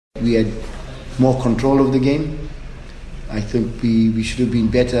we had more control of the game. I think we should have been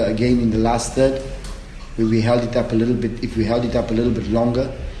better again in the last third, where we held it up a little bit. If we held it up a little bit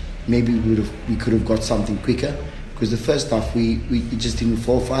longer, maybe we could have got something quicker. Because the first half we just didn't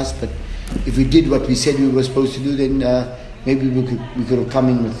fall fast. But if we did what we said we were supposed to do, then maybe we could have come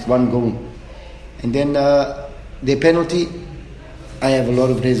in with one goal. And then their penalty, I have a lot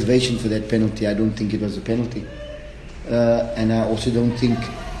of reservation for that penalty. I don't think it was a penalty. And I also don't think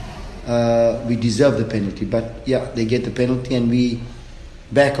we deserve the penalty. But yeah, they get the penalty, and we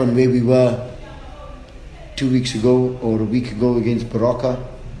back on where we were 2 weeks ago or a week ago against Baroka.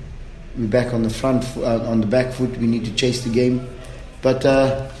 We're back on the back foot. We need to chase the game. But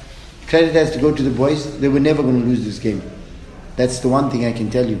credit has to go to the boys. They were never going to lose this game. That's the one thing I can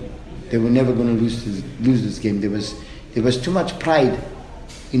tell you. They were never going to lose this game. There was too much pride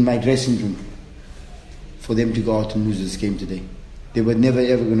in my dressing room for them to go out and lose this game today. They were never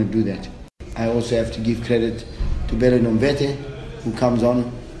ever going to do that. I also have to give credit to Bele Nomvete, who comes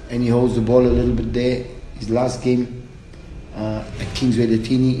on and he holds the ball a little bit there. His last game at Kingsway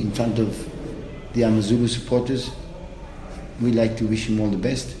Latini in front of the AmaZulu supporters. We like to wish him all the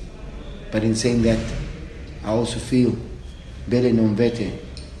best. But in saying that, I also feel Bele Nomvete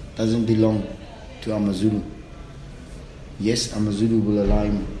doesn't belong to AmaZulu. Yes, AmaZulu will allow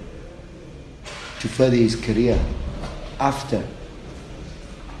him to further his career after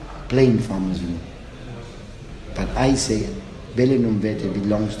playing for AmaZulu. But I say Bele Nomvete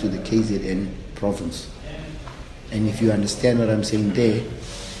belongs to the KZN province. And if you understand what I'm saying there,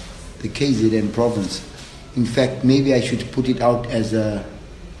 the KZN province, in fact, maybe I should put it out as I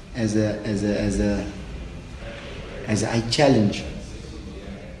challenge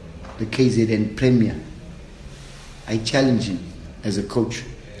the KZN Premier. I challenge him as a coach.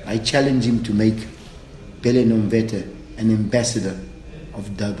 I challenge him to make Bele Nomvete an ambassador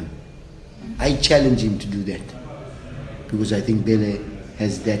of Durban. I challenge him to do that because I think Bele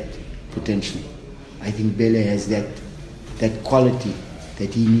has that potential. I think Bele has that quality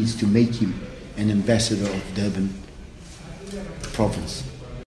that he needs to make him an ambassador of Durban province.